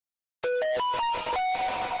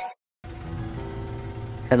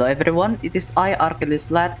Hello everyone, it is I,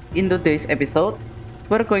 S.H.I.T. In today's episode,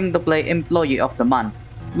 we're going to play Employee of the Month,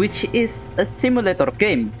 which is a simulator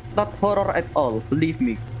game, not horror at all, believe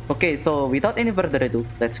me. Okay, so without any further ado,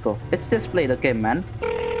 let's go. Let's just play the game, man.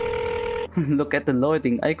 Look at the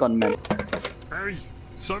loading icon, man. Hey,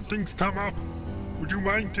 something's come up. Would you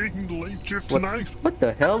mind taking the late shift tonight? What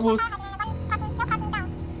the hell was...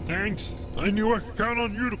 Thanks. I knew I could count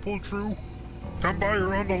on you to pull through. Come by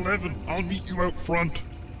around 11. I'll meet you out front.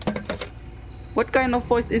 What kind of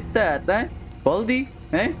voice is that, eh? Baldi?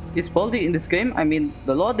 Eh? Is Baldi in this game? I mean,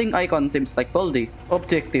 the loading icon seems like Baldi.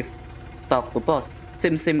 Objective. Talk to boss.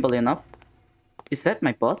 Seems simple enough. Is that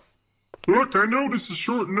my boss? Look, I know this is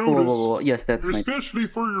short notice. Whoa. Yes, that's my... Especially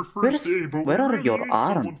for your first day, but where are we really your need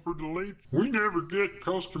arms? someone for the late. We never get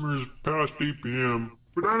customers past 8 p.m.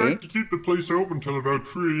 But I Okay. like to keep the place open till about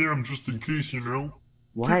 3 a.m. just in case, you know.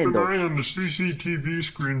 Why Keep an though? eye on the CCTV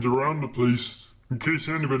screens around the place, in case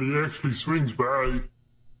anybody actually swings by.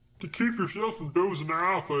 To keep yourself from dozing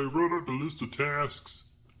off, I wrote out a list of tasks.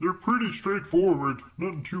 They're pretty straightforward,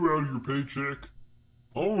 nothing too out of your paycheck.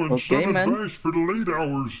 Oh, and Okay, some man. advice for the late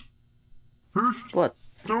hours. First, What?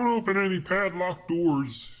 don't open any padlocked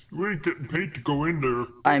doors. You ain't getting paid to go in there.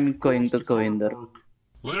 I'm going to go in there.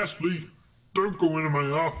 Lastly, don't go into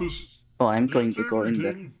my office. Oh, I'm going to That's go in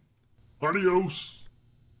there. everything. Adios.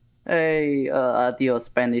 Hey, adios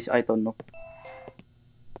Spanish, I don't know.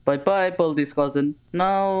 Bye-bye, Baldi's cousin.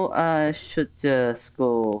 Now, I should just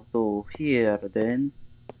go to here then.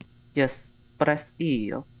 Yes, press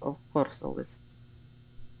E, of course, always.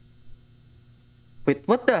 Wait,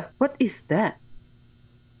 what is that?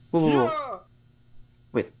 Whoa.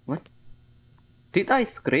 Wait, what? Did I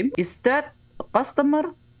scream? Is that a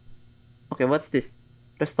customer? Okay, what's this?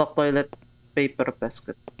 Restock toilet paper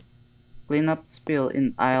basket. Clean up spill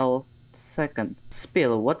in aisle second.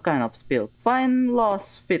 Spill? What kind of spill? Find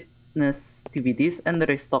lost fitness DVDs and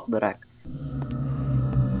restock the rack.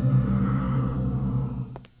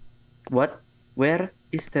 What? Where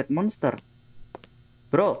is that monster?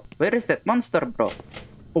 Bro, where is that monster, bro?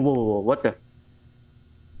 Whoa, what the?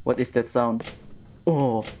 What is that sound?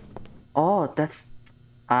 Oh, that's...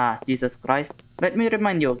 Ah, Jesus Christ. Let me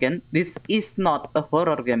remind you again, this is not a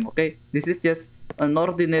horror game, okay? This is just an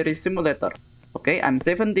ordinary simulator. Okay, I'm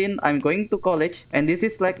 17, I'm going to college, and this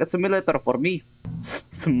is like a simulator for me.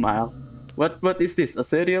 Smile. What is this? A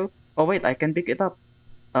cereal? Oh wait, I can pick it up.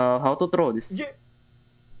 How to throw this? Yeah.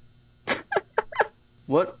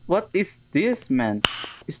 What is this, man?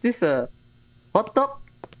 Is this a hot dog?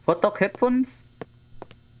 Hot dog headphones?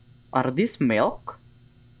 Are these milk?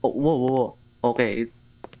 Oh, whoa. Okay,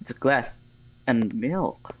 it's a glass and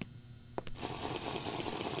milk.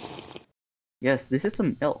 Yes, this is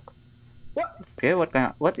some milk. What? Okay,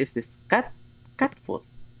 what is this? Cat food.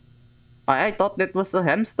 I thought that was a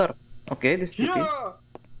hamster. Okay, this is okay.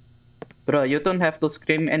 Bro, you don't have to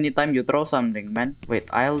scream anytime you throw something, man. Wait,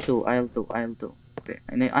 I'll do. Okay,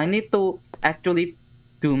 I need to actually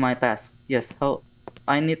do my task. Yes, how?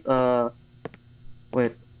 I need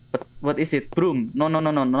wait, but what is it? Broom? No,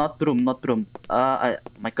 not broom.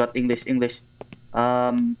 My God, English.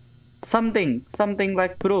 Something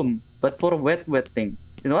like broom, but for wet thing.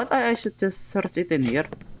 You know what? I should just search it in here.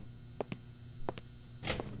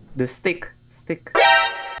 The stick.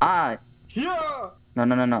 Ah. Yeah.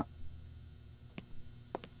 No.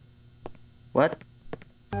 What?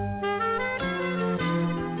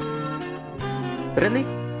 Really?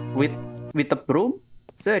 With a broom?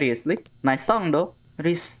 Seriously? Nice song though.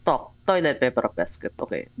 Restock toilet paper basket.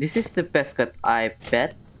 Okay, this is the basket, I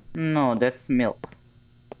bet. No, that's milk.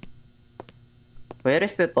 Where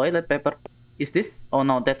is the toilet paper? Is this? Oh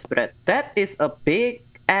no, that's bread. That is a big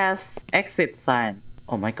ass exit sign.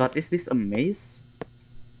 Oh my God, is this a maze?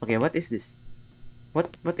 Okay, what is this?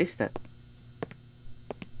 What is that?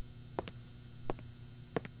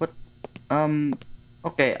 What?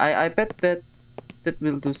 Okay, I bet that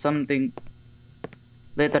will do something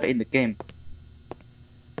later in the game.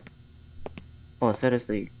 Oh,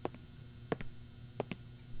 seriously.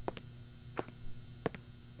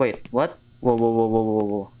 Wait, what?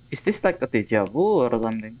 Whoa. Is this like a deja vu or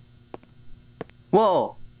something?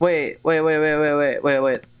 Whoa! Wait.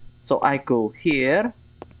 So I go here,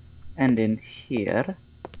 and then here,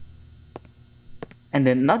 and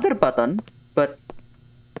then another button, but...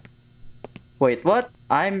 Wait, what?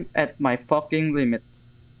 I'm at my fucking limit.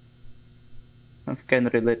 I can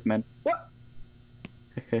relate, man. What?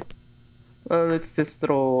 Well, let's just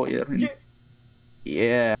throw here.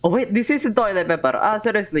 Yeah. Oh wait, this is a toilet paper. Ah,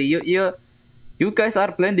 seriously, you guys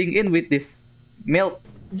are blending in with this milk.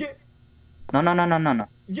 Yeah. No.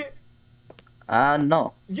 Yeah.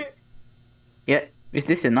 No. Yeah. Yeah. Is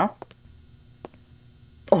this enough?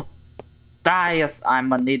 Oh, yes,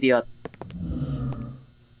 I'm an idiot.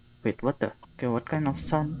 Wait, what the? Okay, what kind of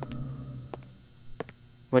sound?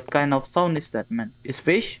 What kind of sound is that, man? Is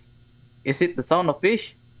fish? Is it the sound of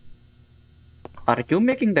fish? Are you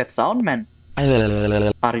making that sound, man?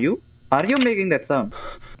 Are you? Are you making that sound?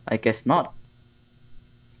 I guess not.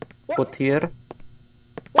 Put here.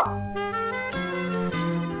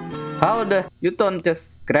 How the? You don't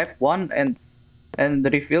just grab one and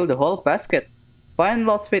refill the whole basket. Find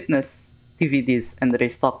Lost Fitness DVDs and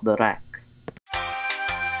restock the rack.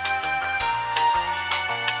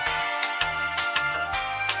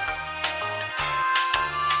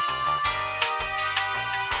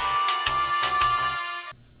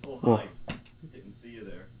 Oh, Whoa. hi. Didn't see you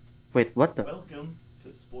there. Wait, what the? Welcome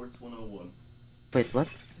to Sports 101. Wait, what?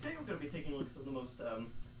 Today we're going to be taking a look at some of the most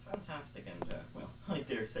fantastic and, well, I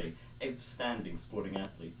dare say, outstanding sporting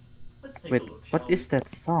athletes. Let's take Wait, a look, what shall we? is that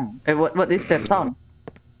song? What is that sound?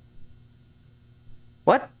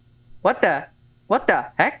 What? What the? What the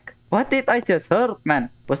heck? What did I just heard, man?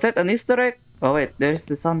 Was that an Easter egg? Oh wait, there's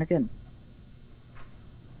the sound again.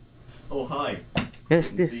 Oh, hi. Yes,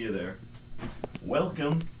 Didn't this. see you there.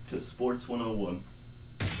 Welcome to Sports 101.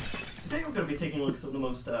 Today we're going to be taking a look at some of the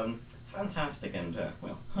most fantastic and,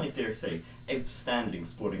 well, I dare say, outstanding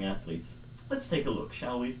sporting athletes. Let's take a look,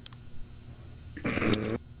 shall we?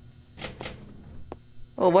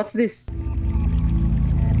 Oh, what's this?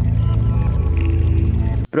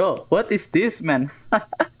 Bro, what is this, man?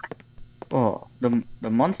 Oh, the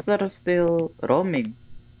monster is still roaming.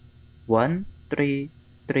 1, 3,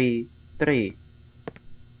 3, 3.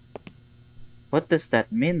 What does that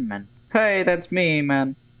mean, man? Hey, that's me,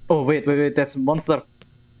 man. Oh, wait, that's a monster.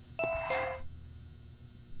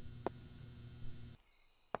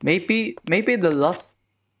 Maybe the lost.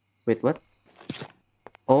 Wait, what?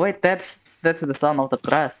 Oh wait, that's the sound of the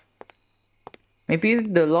grass. Maybe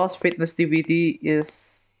the Lost Fitness DVD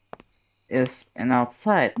is an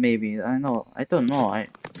outside. Maybe I know. I don't know.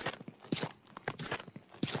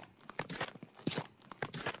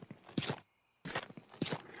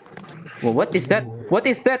 Well, what is that? What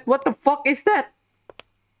is that? What the fuck is that?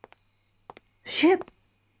 Shit!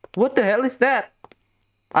 What the hell is that?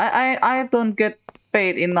 I don't get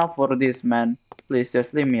paid enough for this, man. Please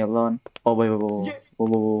just leave me alone. Oh wait,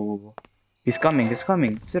 whoa. He's coming. He's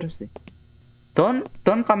coming. Seriously. Don't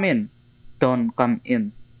come in. Don't come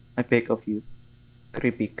in. I beg of you.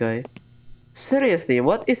 Creepy guy. Seriously,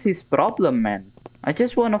 what is his problem, man? I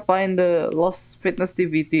just wanna find the Lost Fitness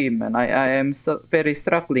DVD, man. I am so very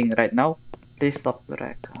struggling right now. Please stop the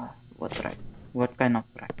rack. What rack? What kind of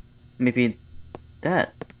rack? Maybe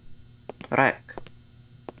that rack.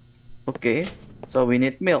 Okay, so we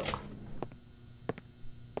need milk.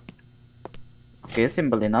 Okay,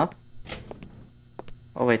 simple enough.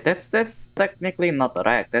 Oh wait, that's technically not a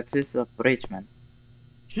rack. That's just a bridge, man.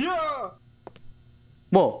 Yeah!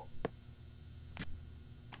 Whoa.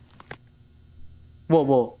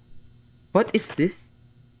 Whoa. What is this?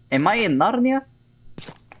 Am I in Narnia?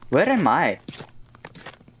 Where am I?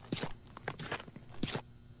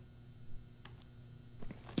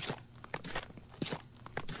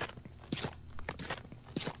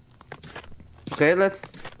 Okay,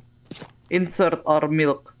 let's insert our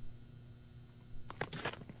milk.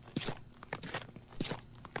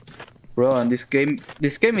 Bro, and this game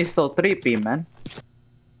is so trippy, man.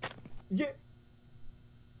 Yeah!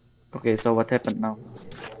 Okay, so what happened now?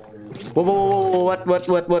 Whoa, what?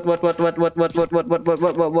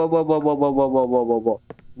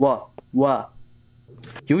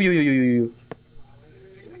 You.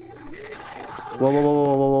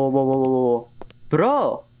 Whoa.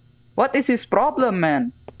 Bro, what is his problem,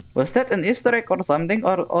 man? Was that an Easter egg or something,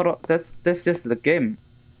 or that's just the game?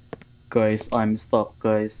 Guys, I'm stuck,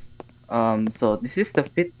 guys. So this is the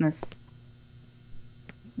fitness.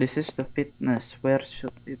 This is the fitness. Where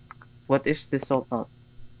should it? What is this all about?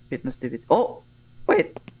 Fitness DVD. Oh,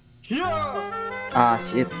 wait. Yeah! Ah,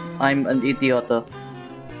 shit. I'm an idiot.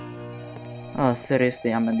 Oh,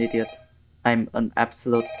 seriously, I'm an idiot. I'm an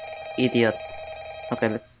absolute idiot. Okay,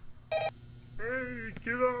 let's. Hey,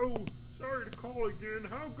 kiddo! Sorry to call again.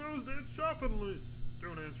 How goes that shopping list?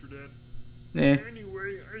 Don't answer that. Eh.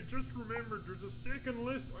 Anyway, I just remembered there's a second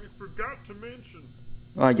list I forgot to mention.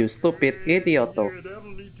 Oh, you stupid idiot, though. Yeah,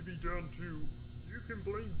 that'll need to be done too. You can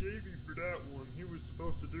blame Davey for that one. He was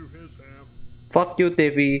supposed to do his half. Fuck you,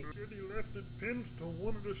 Davey. Said he left it pinned to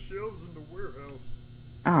one of the shelves in the warehouse.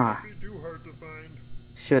 Ah, Can't be too hard to find.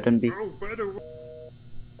 shouldn't be. Oh, by the way.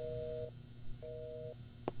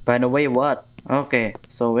 By the way, what? Okay,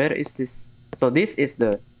 so where is this? So this is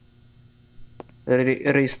the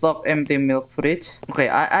Restock empty milk fridge. Okay,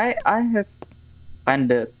 I have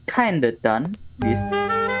kinda done this.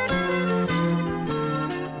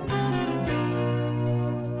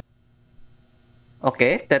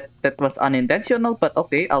 Okay, that was unintentional, but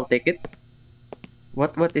okay, I'll take it.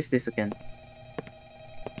 What is this again?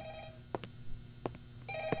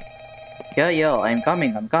 Yo, I'm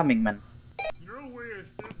coming, man. You know the way I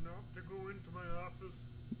said not to go into my office?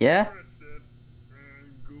 Yeah? I said,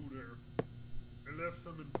 go there. I left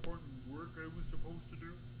some important work I was supposed to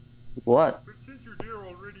do. What? But since you're there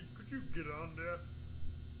already, could you get on that?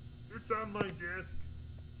 It's on my desk.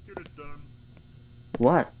 Get it done.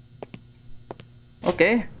 What?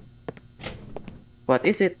 Okay. What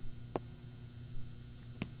is it?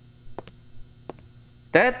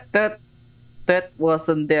 That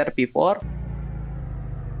wasn't there before.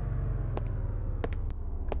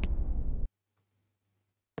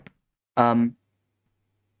 Um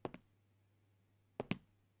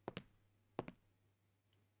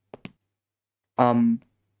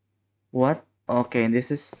what? Okay,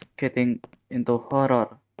 this is getting into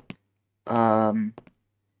horror.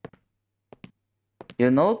 You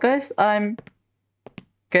know, guys, I'm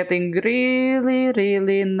getting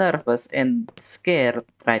really nervous and scared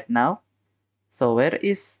right now. So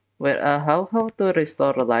how to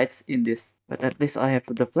restore the lights in this? But at least I have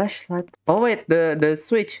the flashlight. Oh wait, the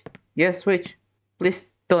switch. Yes, switch. Please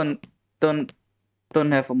don't don't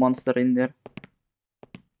have a monster in there.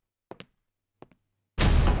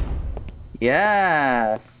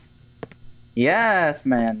 Yes. Yes,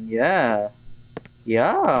 man. Yeah.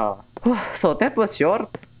 Yeah. So that was short.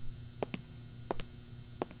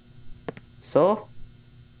 So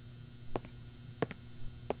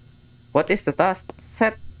what is the task?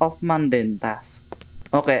 Set of mundane tasks.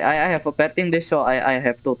 Okay, I have a bad thing this, so I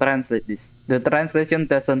have to translate this. The translation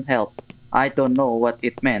doesn't help. I don't know what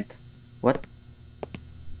it meant. What?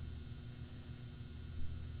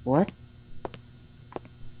 What?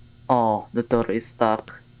 Oh, the door is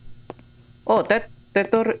stuck. Oh, that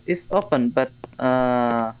door is open, but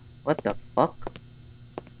what the fuck?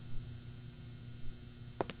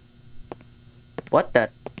 What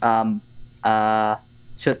that?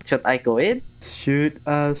 Should I go in? Should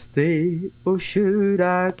I stay or should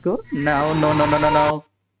I go? No.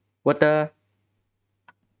 What the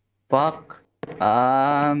fuck?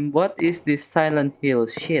 What is this Silent Hill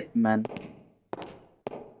shit, man?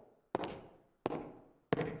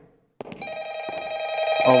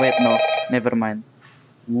 Oh wait, no, never mind.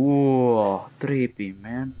 Whoa, trippy,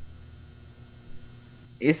 man.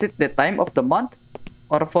 Is it the time of the month?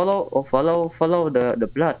 Or follow the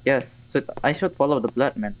blood? Yes, I should follow the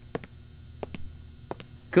blood, man.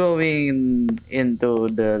 Going into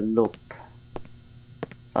the loop.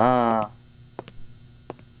 Ah.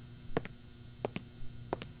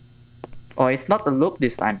 Oh, it's not a loop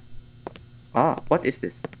this time. Ah, what is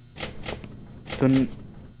this?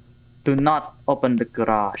 Do not open the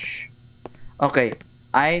garage. Okay,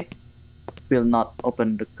 I will not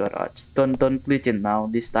open the garage. Don't glitch it now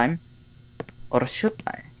this time. Or should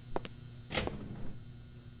I?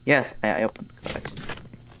 Yes, I opened the garage.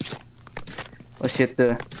 Oh shit,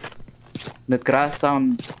 the grass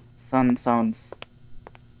sounds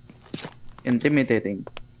intimidating.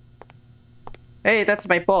 Hey, that's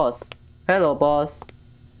my boss. Hello, boss.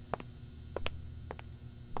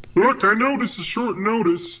 Look, I know this is short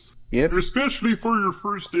notice, Yep. especially for your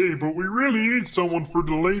first day, but we really need someone for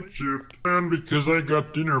the late shift. And because I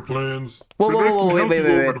got dinner plans. Whoa, but whoa, I whoa, can wait, help wait, you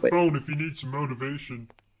wait, over wait, the wait. phone if you need some motivation.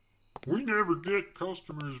 We never get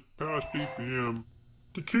customers past 8 p.m.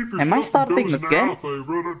 To keep yourself Am I starting from dozing again? off, I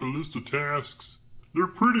wrote out a list of tasks. They're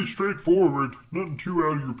pretty straightforward, nothing too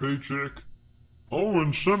out of your paycheck. Oh,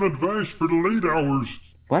 and some advice for the late hours.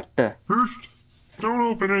 What the? First, don't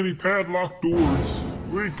open any padlocked doors.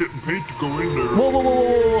 You ain't getting paid to go in there.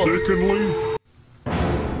 Whoa. Secondly,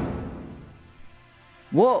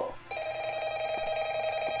 Whoa.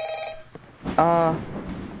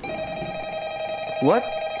 What?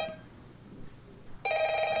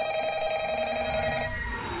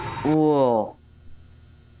 Whoa.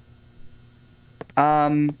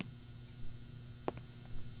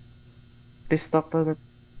 Please talk to the...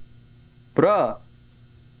 Bro.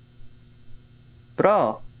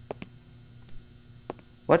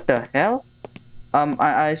 What the hell?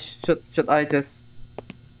 I should I just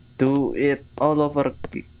do it all over?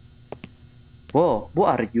 Whoa, who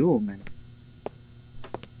are you, man?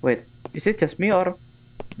 Wait, is it just me or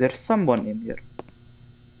there's someone in here?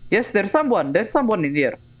 Yes, there's someone in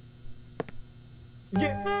here.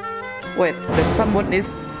 Wait, that someone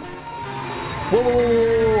is...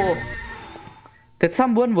 Whoa. That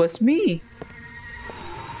someone was me.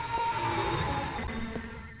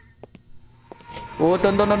 Oh,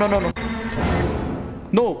 no, no, no, no, no, no.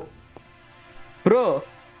 No. Bro.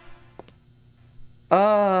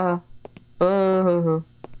 Ah.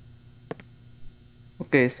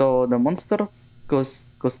 Okay, so the monster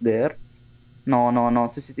goes there. No, no, no.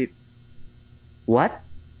 CCTV. What?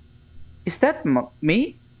 Is that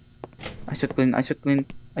me? I should clean. I should clean.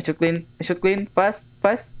 I should clean. I should clean. Fast,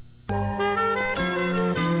 fast.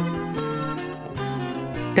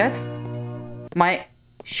 That's my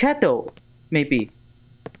shadow. Maybe.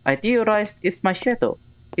 I theorized it's my shadow.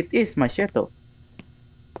 It is my shadow.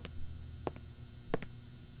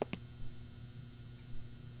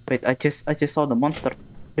 Wait, I just saw the monster.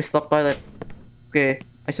 Restock toilet. Okay,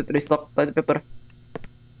 I should restock toilet paper.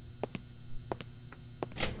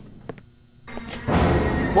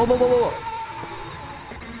 Whoa, whoa, whoa, whoa.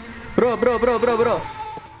 Bro, bro, bro, bro, bro.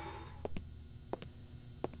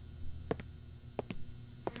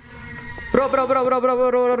 Bro, bro, bro, bro, bro,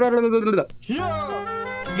 bro, bro, bro, bro, bro.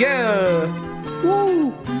 Yeah.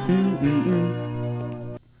 Woo.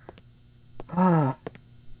 Ah.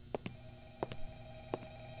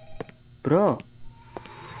 Bro.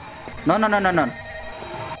 No, no, no, no, no.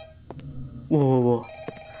 Whoa, whoa, whoa.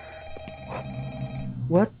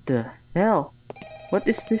 What the hell? What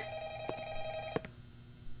is this?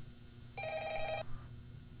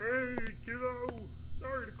 Hey, kiddo!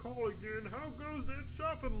 Sorry to call again. How goes that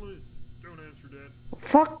shopping list? Don't answer that.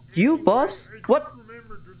 Fuck you, boss. I What? just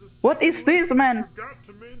remembered there's a What is second list this, man? I forgot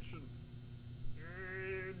to mention.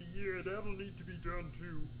 And yeah, that'll need to be done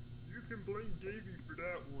too. You can blame Davey for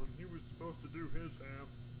that one. He was supposed to do his half.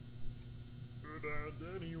 But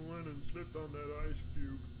then he went and slipped on that ice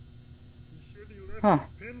cube. He said he left Huh. his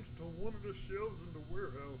pins to one of the shelves in the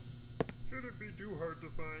warehouse. Shouldn't be too hard to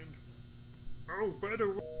find. Oh, by the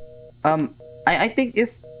way. I think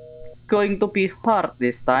it's going to be hard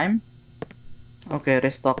this time. Okay,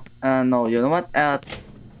 restock. No, you know what?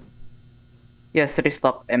 Yes,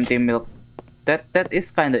 restock empty milk. That is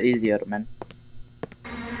kind of easier, man.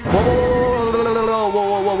 Whoa, whoa, whoa,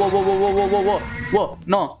 whoa, whoa, whoa, whoa, whoa, whoa, whoa, whoa, whoa!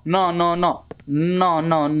 No, no, no, no, no,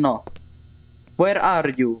 no, no. Where are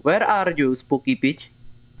you? Where are you, Spooky Peach?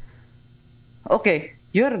 Okay,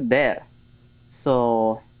 you're there.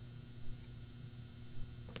 So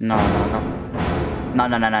no, no, no, no,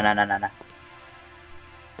 no, no, no, no, no, no, no.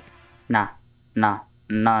 Nah, nah,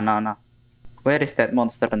 no, no, no. Where is that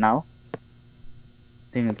monster now?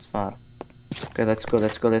 I think it's far. Okay, let's go,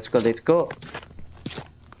 let's go, let's go, let's go.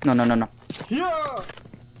 No, no, no, no. Yeah!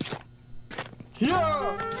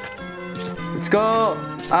 Yeah! Let's go.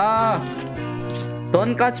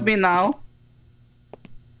 Don't catch me now.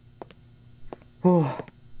 Whew.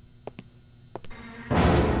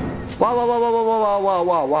 Wow, wow, wow, wow, wow, wow, wow,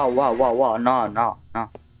 wow, wow, wow, wow, wow. No, no, no.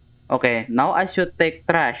 Okay, now I should take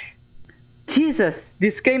trash. Jesus,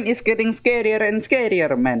 this game is getting scarier and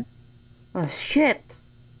scarier, man. Oh, shit.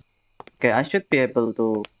 Okay, I should be able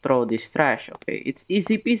to throw this trash. Okay, it's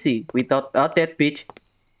easy peasy without that bitch.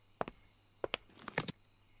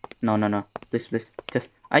 No, no, no. Please, please.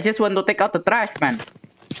 I just want to take out the trash, man.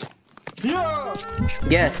 Yeah!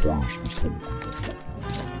 Yes.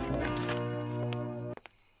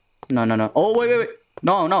 No, no, no. Oh, wait, wait, wait.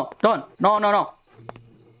 No, no. Don't. No, no, no.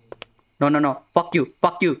 No, no, no. Fuck you.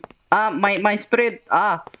 Fuck you. My spirit.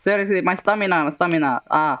 Seriously, my stamina.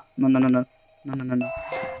 No, no, no, no. No, no, no, no.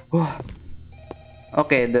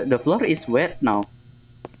 Okay, the floor is wet now.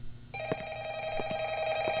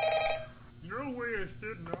 No way I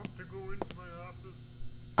said not to go into my office.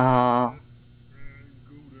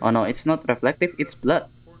 Oh no, it's not reflective, it's blood.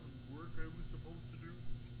 Important work I was supposed to do.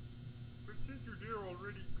 But since you're there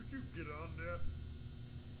already, could you get on that?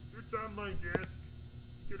 It's on my desk.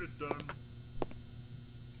 Get it done.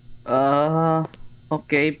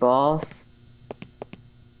 Okay, boss.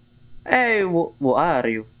 Hey, who are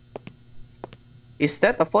you? Is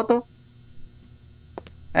that a photo?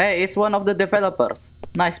 Hey, it's one of the developers.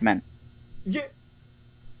 Nice, man. Yeah.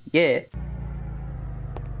 Yeah.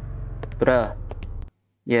 Bruh.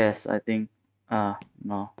 Yes, I think. No,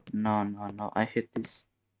 no, no, no. I hate this.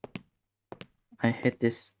 I hate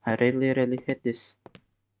this. I really, really hate this.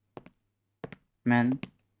 Man.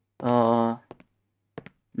 Now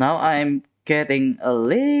I'm getting a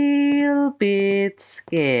little bit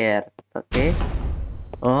scared. Okay.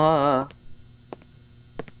 Oh.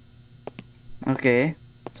 Okay.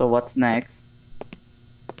 So what's next?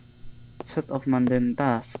 Set of mundane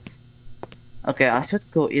tasks. Okay, I should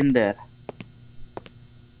go in there.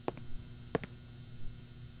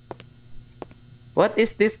 What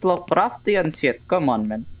is this Lovecraftian shit? Come on,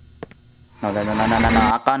 man. No, no, no, no, no, no, no.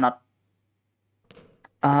 I cannot.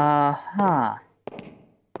 Aha.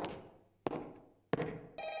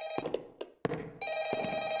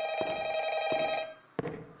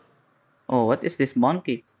 Oh, what is this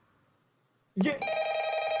monkey? Yeah.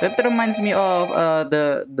 That reminds me of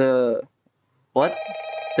the what?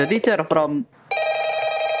 The teacher from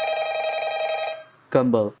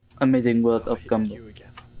Gumball. Amazing World of Gumball. You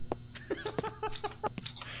again.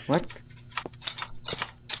 What?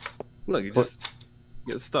 Look, you just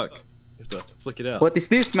get stuck. You have to flick it out. What is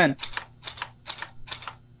this, man?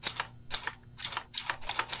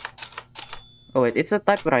 Oh wait, it's a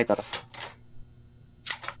typewriter.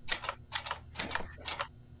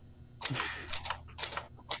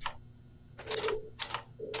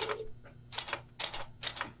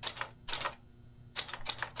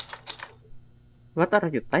 What are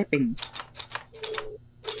you typing?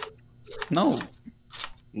 No.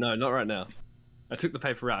 No, not right now. I took the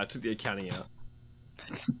paper out. I took the accounting out.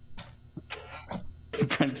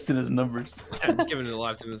 Practicing his numbers. I'm just giving it a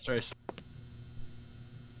live demonstration.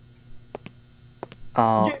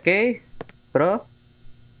 Okay, bro.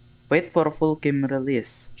 Wait for full game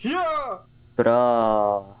release. Yeah.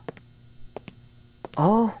 Bro.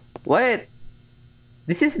 Oh, wait.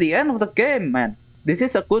 This is the end of the game, man. This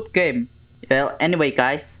is a good game. Well, anyway,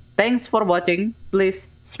 guys. Thanks for watching. Please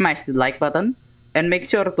smash the like button. And make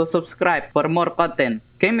sure to subscribe for more content.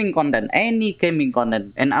 Gaming content. Any gaming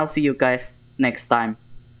content. And I'll see you guys next time.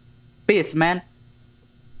 Peace, man.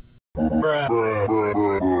 Bruh.